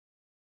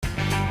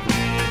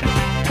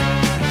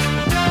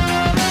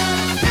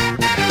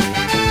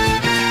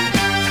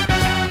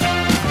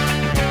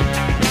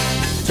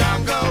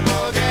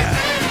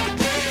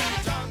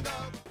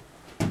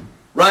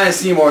Ryan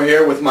Seymour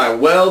here with my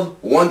Weld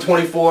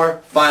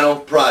 124 final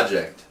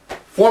project.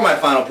 For my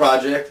final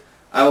project,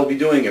 I will be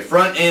doing a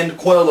front end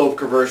coilover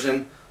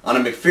conversion on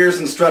a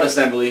McPherson strut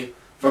assembly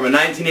from a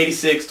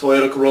 1986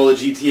 Toyota Corolla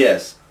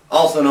GTS,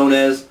 also known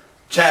as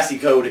chassis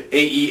code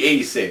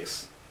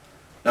AE86.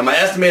 Now my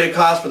estimated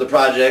cost for the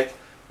project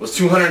was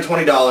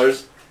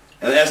 $220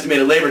 and the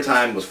estimated labor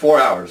time was 4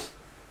 hours.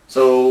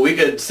 So we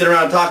could sit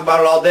around and talk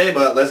about it all day,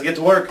 but let's get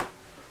to work.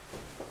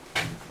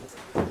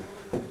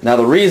 Now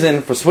the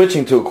reason for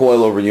switching to a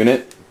coilover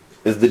unit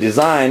is the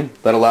design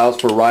that allows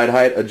for ride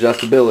height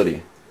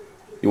adjustability.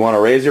 You want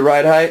to raise your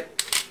ride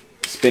height,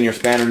 spin your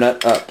spanner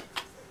nut up.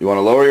 You want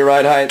to lower your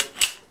ride height,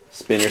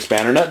 spin your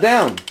spanner nut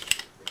down.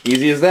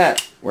 Easy as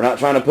that. We're not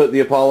trying to put the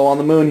Apollo on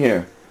the moon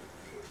here.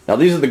 Now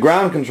these are the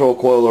ground control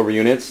coilover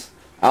units,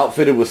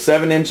 outfitted with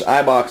 7-inch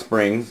eye-box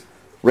springs,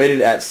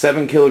 rated at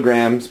 7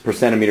 kilograms per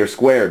centimeter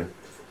squared.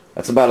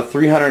 That's about a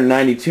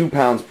 392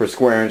 pounds per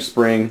square inch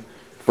spring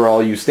for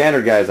all you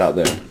standard guys out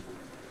there.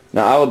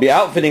 Now I will be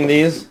outfitting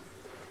these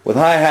with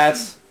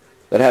hi-hats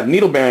that have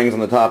needle bearings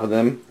on the top of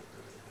them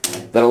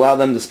that allow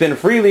them to spin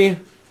freely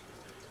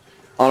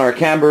on our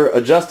camber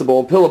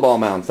adjustable pillow ball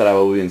mounts that I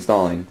will be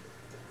installing.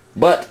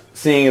 But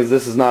seeing as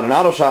this is not an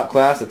auto shop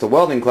class, it's a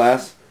welding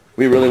class,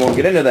 we really won't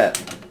get into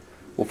that.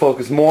 We'll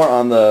focus more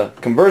on the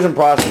conversion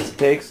process it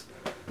takes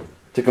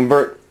to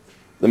convert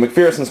the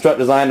McPherson strut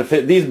design to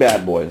fit these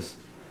bad boys.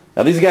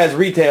 Now these guys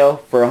retail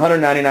for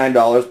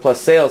 $199 plus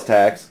sales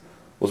tax,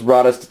 which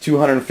brought us to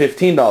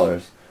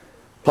 $215,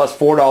 plus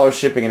 $4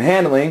 shipping and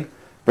handling,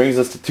 brings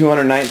us to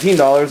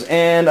 $219,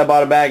 and I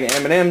bought a bag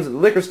of M&Ms at the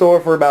liquor store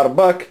for about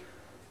 $1,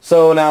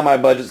 so now my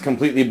budget's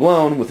completely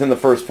blown within the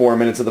first 4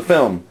 minutes of the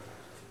film.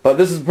 But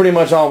this is pretty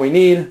much all we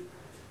need,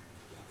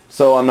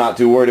 so I'm not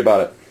too worried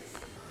about it.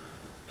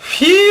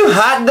 Phew,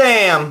 hot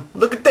damn!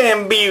 Look at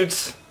them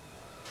buttes!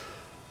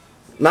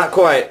 Not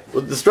quite.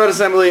 With the strut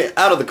assembly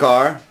out of the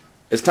car,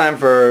 it's time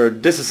for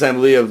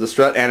disassembly of the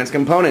strut and its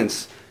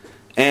components.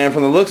 And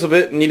from the looks of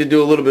it, I need to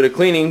do a little bit of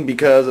cleaning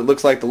because it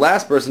looks like the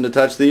last person to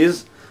touch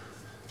these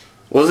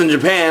was in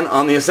Japan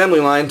on the assembly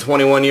line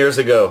 21 years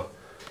ago.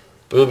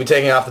 We will be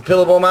taking off the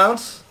pillow bowl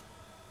mounts,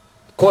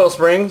 coil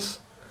springs,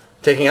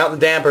 taking out the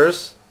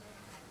dampers,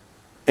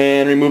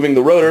 and removing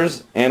the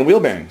rotors and wheel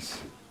bearings.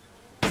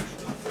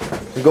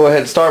 We'll go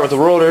ahead and start with the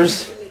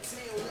rotors,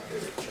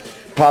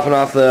 popping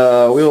off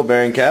the wheel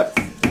bearing cap.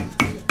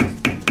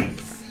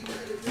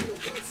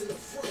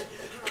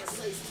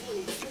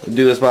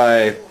 Do this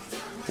by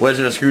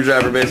wedging a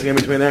screwdriver basically in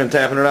between there and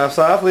tapping it off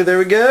softly. There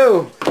we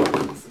go.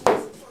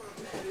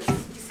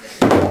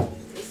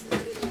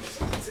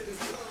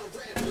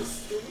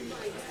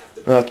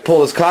 I'll have to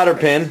pull this cotter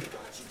pin,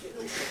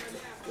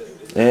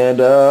 and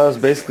it's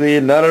basically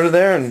a nut under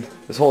there, and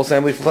this whole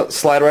assembly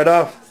slide right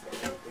off.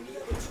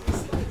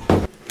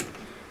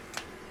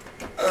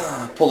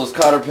 Pull this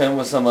cotter pin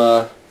with some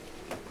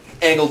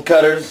angled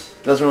cutters.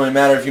 Doesn't really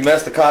matter if you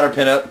mess the cotter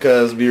pin up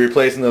because we'll be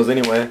replacing those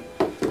anyway.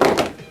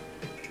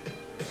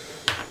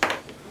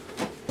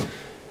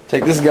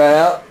 Take this guy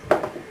out.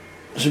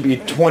 Should be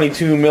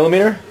 22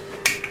 millimeter.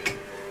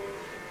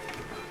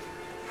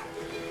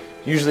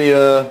 Usually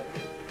a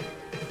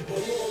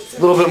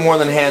little bit more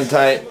than hand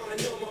tight,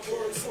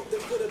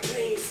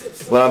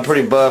 but I'm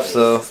pretty buff,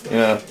 so you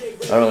know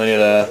I don't really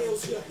need a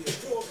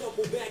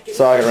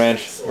socket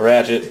wrench, a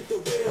ratchet,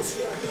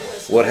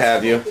 what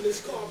have you.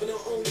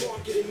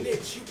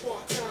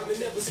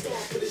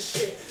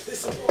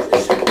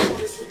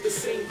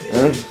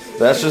 And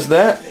that's just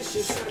that.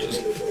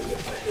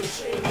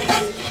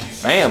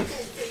 Bam!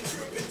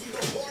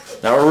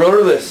 Now we're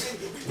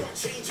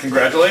rotorless.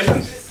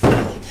 Congratulations!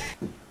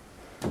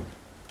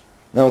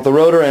 Now with the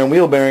rotor and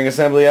wheel bearing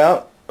assembly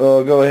out,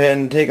 we'll go ahead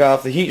and take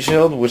off the heat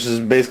shield, which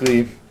is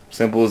basically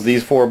simple as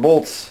these 4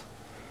 bolts.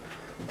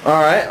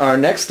 Alright, our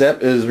next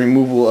step is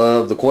removal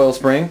of the coil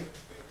spring,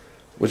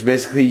 which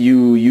basically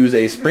you use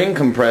a spring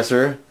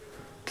compressor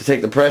to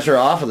take the pressure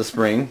off of the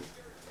spring,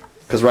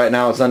 because right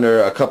now it's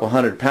under a couple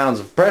 100 pounds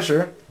of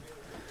pressure,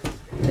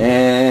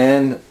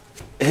 and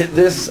hit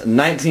this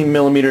 19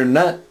 millimeter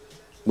nut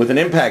with an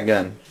impact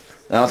gun.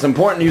 Now it's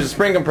important to use a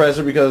spring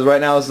compressor because right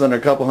now this is under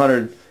a couple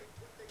 100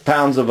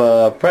 pounds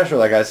of pressure,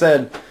 like I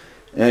said,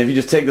 and if you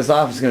just take this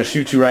off, it's going to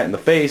shoot you right in the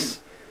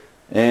face,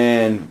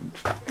 and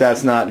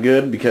that's not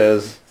good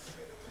because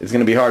it's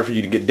going to be hard for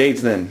you to get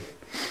dates then.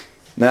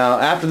 Now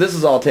after this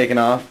is all taken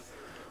off,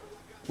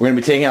 we're going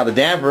to be taking out the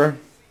damper,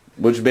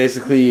 which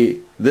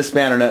basically this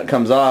spanner nut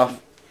comes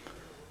off.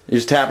 You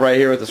just tap right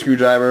here with the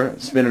screwdriver,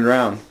 spin it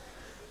around.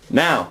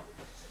 Now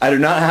I do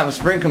not have a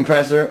spring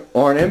compressor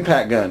or an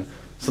impact gun.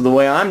 So the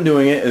way I'm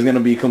doing it is going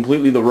to be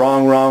completely the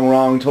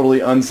wrong,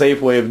 totally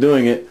unsafe way of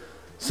doing it.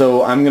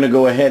 So I'm going to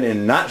go ahead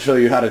and not show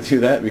you how to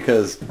do that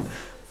because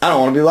I don't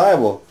want to be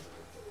liable.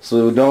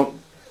 So don't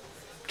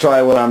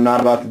try what I'm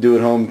not about to do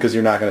at home because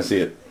you're not going to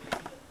see it.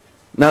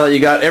 Now that you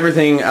got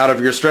everything out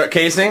of your strut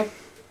casing,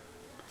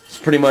 it's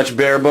pretty much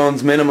bare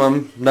bones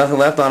minimum, nothing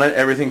left on it,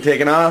 everything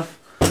taken off.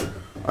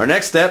 Our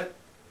next step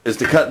is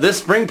to cut this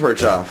spring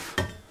perch off.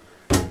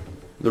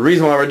 The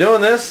reason why we're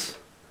doing this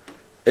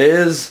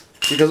is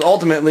because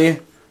ultimately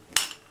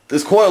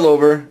this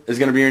coilover is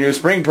going to be your new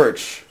spring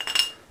perch.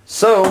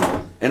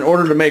 So, in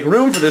order to make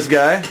room for this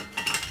guy,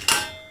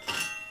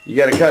 you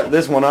got to cut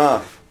this one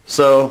off.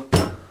 So,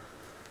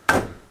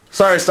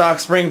 sorry stock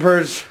spring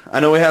perch. I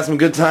know we had some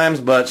good times,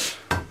 but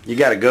you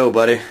got to go,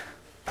 buddy.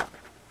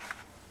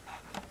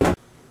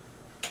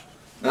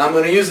 Now I'm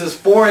going to use this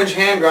 4-inch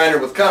hand grinder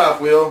with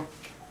cutoff wheel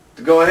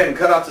to go ahead and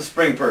cut off the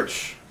spring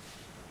perch.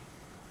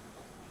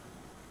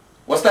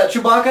 What's that,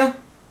 Chewbacca?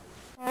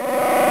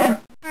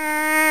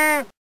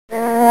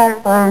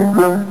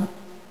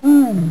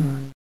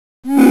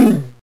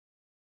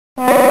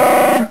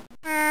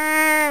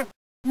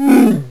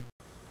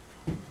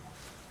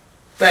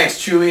 Thanks,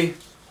 Chewie.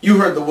 You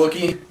heard the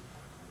Wookiee.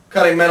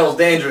 Cutting metal is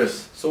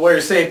dangerous, so wear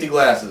your safety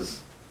glasses.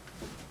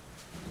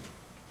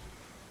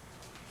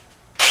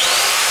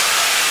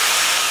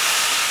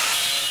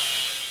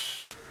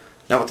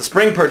 Now with the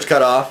spring perch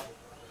cut off,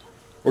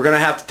 we're going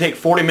to have to take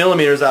 40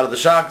 millimeters out of the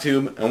shock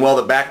tube and weld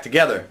it back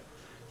together,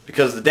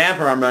 because the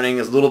damper I'm running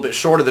is a little bit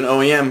shorter than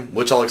OEM,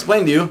 which I'll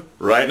explain to you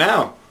right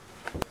now.